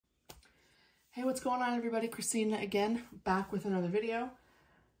Hey, what's going on everybody? Christina again, back with another video.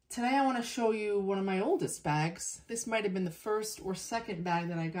 Today I want to show you one of my oldest bags. This might have been the first or second bag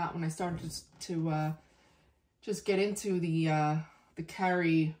that I got when I started to just get into the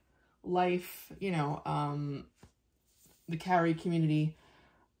carry life, the carry community.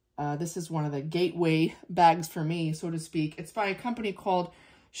 This is one of the gateway bags for me, so to speak. It's by a company called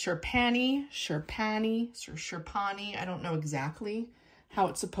Sherpani. I don't know exactly how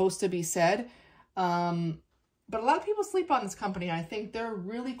it's supposed to be said. But a lot of people sleep on this company. I think they're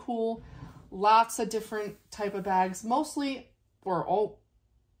really cool. Lots of different type of bags, mostly or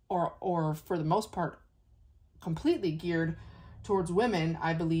for the most part, completely geared towards women,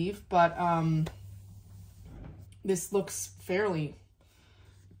 I believe. But this looks fairly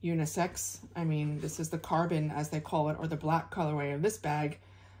unisex. I mean, this is the carbon, as they call it, or the black colorway of this bag.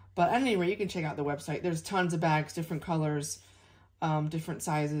 But anyway, you can check out the website. There's tons of bags, different colors, different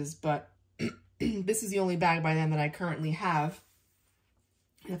sizes, but this is the only bag by them that I currently have.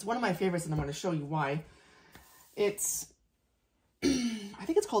 And it's one of my favorites, and I'm going to show you why. It's, I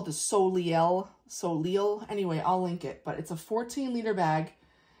think it's called the Soleil. Anyway, I'll link it, but it's a 14-liter bag.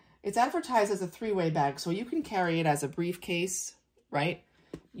 It's advertised as a 3-way bag, so you can carry it as a briefcase, right?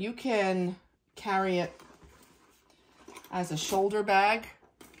 You can carry it as a shoulder bag,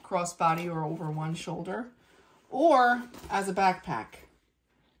 crossbody or over one shoulder, or as a backpack.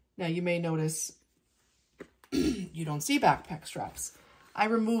 Now, you may notice you don't see backpack straps. I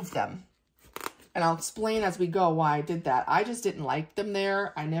removed them, and I'll explain as we go why I did that. I just didn't like them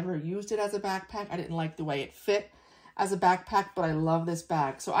there. I never used it as a backpack. I didn't like the way it fit as a backpack, but I love this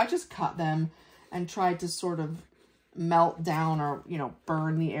bag. So I just cut them and tried to sort of melt down or,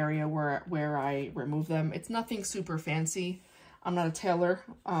 burn the area where I remove them. It's nothing super fancy. I'm not a tailor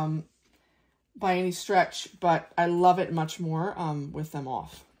by any stretch, but I love it much more with them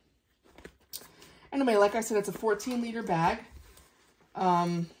off. Anyway, like I said, it's a 14-liter bag.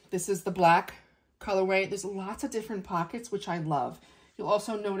 This is the black colorway. There's lots of different pockets, which I love. You'll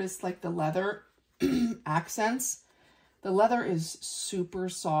also notice like the leather accents. The leather is super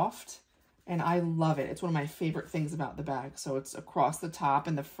soft, and I love it. It's one of my favorite things about the bag. So it's across the top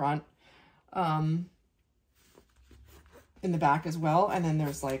and the front, in the back as well. And then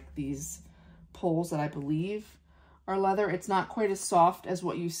there's like these poles that I believe are leather. It's not quite as soft as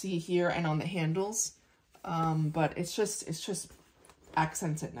what you see here and on the handles, but it's just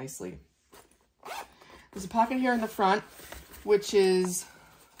accents it nicely. There's a pocket here in the front, which is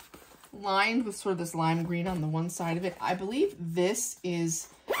lined with sort of this lime green on the one side of it. I believe this is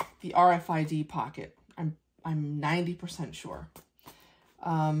the RFID pocket. I'm 90% sure.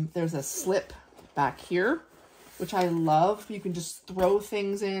 There's a slip back here, which I love. You can just throw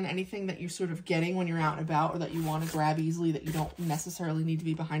things in, anything that you're sort of getting when you're out and about or that you want to grab easily that you don't necessarily need to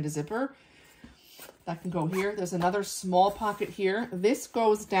be behind a zipper. That can go here. There's another small pocket here. This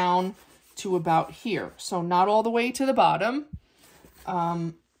goes down to about here, so not all the way to the bottom.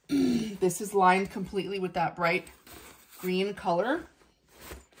 This is lined completely with that bright green color.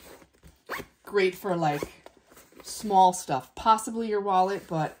 Great for like small stuff, possibly your wallet,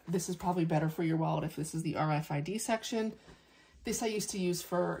 but this is probably better for your wallet if this is the RFID section. This I used to use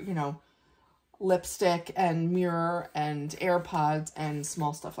for, lipstick and mirror and AirPods and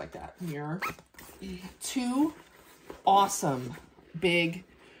small stuff like that. Mirror. 2 awesome big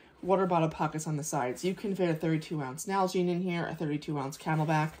water bottle pockets on the sides. You can fit a 32-ounce Nalgene in here, a 32-ounce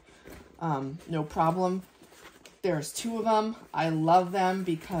Camelback, no problem. There's 2 of them. I love them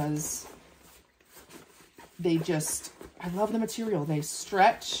because I love the material. They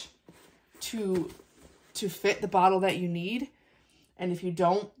stretch to fit the bottle that you need. And if you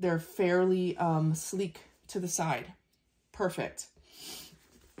don't, they're fairly sleek to the side. Perfect.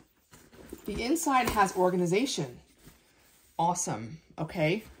 The inside has organization. Awesome.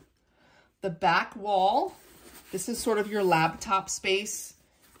 Okay. The back wall, this is sort of your laptop space,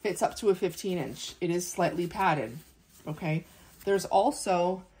 fits up to a 15-inch. It is slightly padded. Okay. There's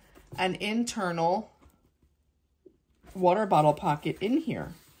also an internal water bottle pocket in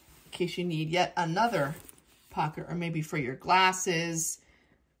here in case you need yet another pocket, or maybe for your glasses,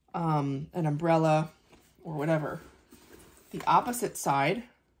 an umbrella, or whatever. The opposite side,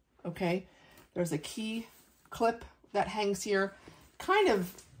 okay, there's a key clip that hangs here. Kind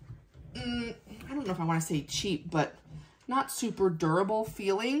of, I don't know if I want to say cheap, but not super durable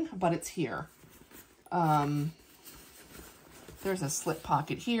feeling, but it's here. There's a slip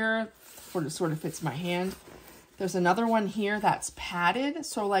pocket here for it sort of fits my hand. There's another one here that's padded,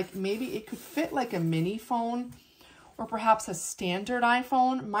 so like maybe it could fit like a mini phone or perhaps a standard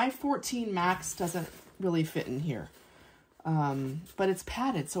iPhone. My 14 Max doesn't really fit in here. but it's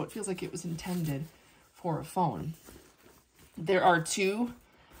padded, so it feels like it was intended for a phone. There are 2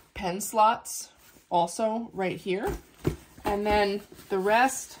 pen slots also right here. And then the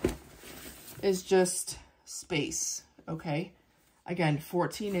rest is just space, okay? Again,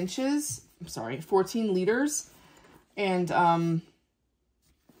 14 inches, I'm sorry, 14 liters. And I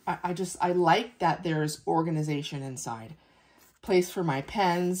like that there's organization inside. Place for my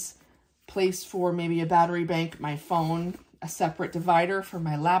pens, place for maybe a battery bank, my phone, a separate divider for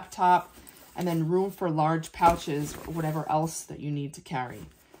my laptop, and then room for large pouches or whatever else that you need to carry.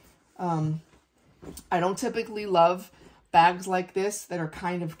 I don't typically love bags like this that are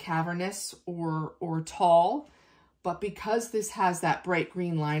kind of cavernous or tall, but because this has that bright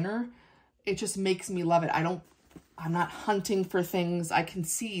green liner, it just makes me love it. I'm not hunting for things. I can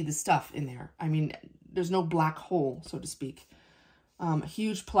see the stuff in there. I mean, there's no black hole, so to speak. A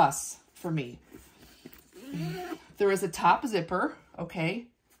huge plus for me. There is a top zipper, okay,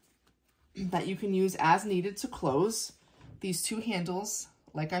 that you can use as needed to close. These 2 handles,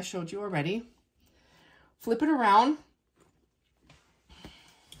 like I showed you already. Flip it around.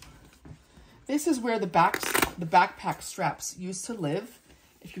 This is where the backpack straps used to live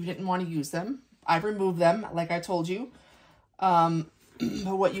if you didn't want to use them. I've removed them, like I told you. But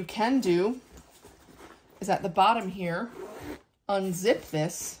what you can do is at the bottom here, unzip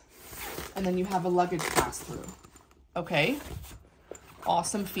this, and then you have a luggage pass-through. Okay?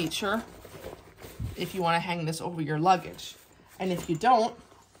 Awesome feature if you want to hang this over your luggage. And if you don't,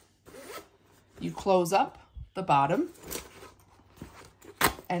 you close up the bottom,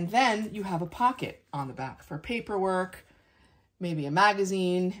 and then you have a pocket on the back for paperwork, maybe a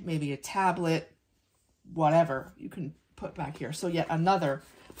magazine, maybe a tablet, whatever you can put back here. So yet another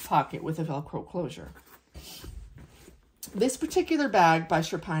pocket with a Velcro closure. This particular bag by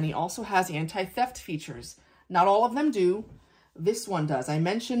Sherpani also has anti-theft features. Not all of them do. This one does. I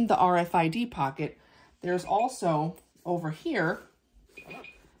mentioned the RFID pocket. There's also over here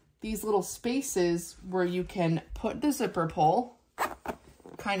these little spaces where you can put the zipper pull,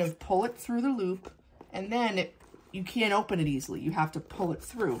 kind of pull it through the loop, and then you can't open it easily. You have to pull it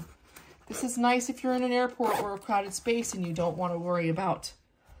through. This is nice if you're in an airport or a crowded space and you don't want to worry about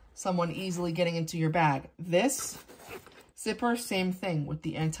someone easily getting into your bag. This zipper, same thing with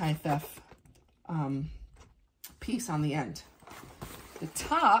the anti-theft piece on the end. The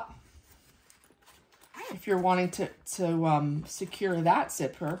top, if you're wanting to secure that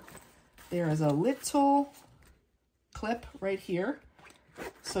zipper, there is a little clip right here.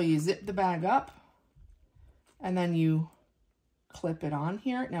 So you zip the bag up and then you clip it on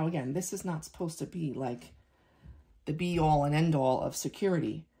here. Now again, this is not supposed to be like the be all and end all of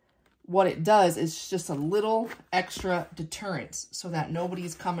security. What it does is just a little extra deterrence so that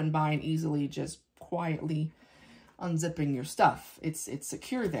nobody's coming by and easily just quietly unzipping your stuff. It's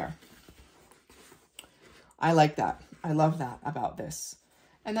secure there. I like that. I love that about this.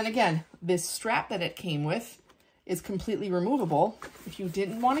 And then again, this strap that it came with is completely removable. If you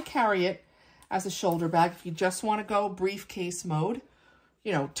didn't want to carry it as a shoulder bag, if you just want to go briefcase mode,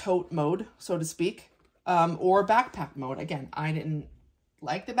 you know, tote mode, so to speak, or backpack mode. Again, I didn't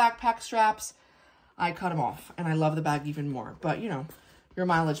like the backpack straps. I cut them off, and I love the bag even more. But, you know, your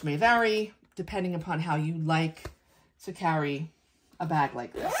mileage may vary depending upon how you like to carry a bag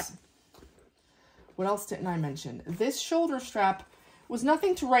like this. What else didn't I mention? This shoulder strap was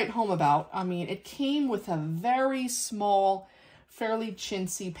nothing to write home about. I mean, it came with a very small, fairly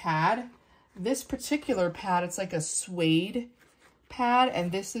chintzy pad. This particular pad, it's like a suede pad,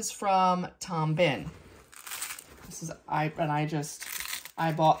 and this is from Tom Bin. This is, I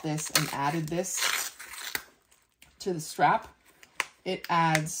bought this and added this to the strap. It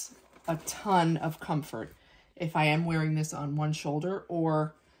adds a ton of comfort if I am wearing this on one shoulder,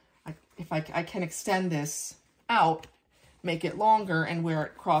 or if I can extend this out, make it longer, and wear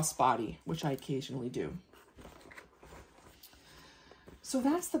it crossbody, which I occasionally do. So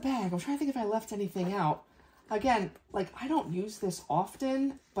that's the bag. I'm trying to think if I left anything out. Again, like, I don't use this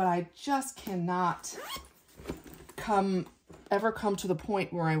often, but I just cannot ever come to the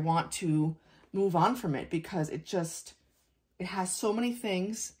point where I want to move on from it, because it has so many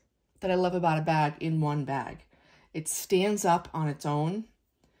things that I love about a bag in one bag. It stands up on its own.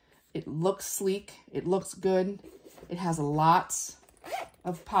 It looks sleek. It looks good. It has lots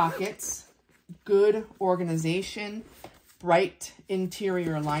of pockets, good organization, bright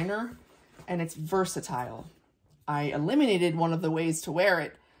interior liner, and it's versatile. I eliminated one of the ways to wear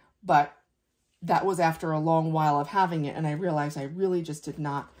it, but that was after a long while of having it, and I realized I really just did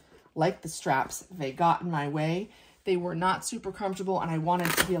not like the straps. They got in my way. They were not super comfortable, and I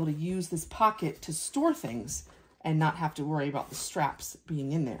wanted to be able to use this pocket to store things and not have to worry about the straps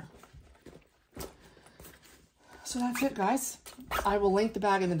being in there. So that's it, guys. I will link the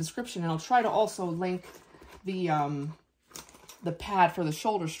bag in the description, and I'll try to also link the pad for the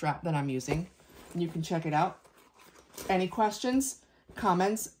shoulder strap that I'm using, and you can check it out. Any questions,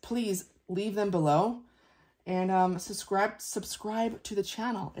 comments, please leave them below, and subscribe to the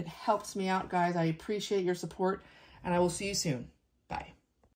channel. It helps me out, guys. I appreciate your support, and I will see you soon. Bye.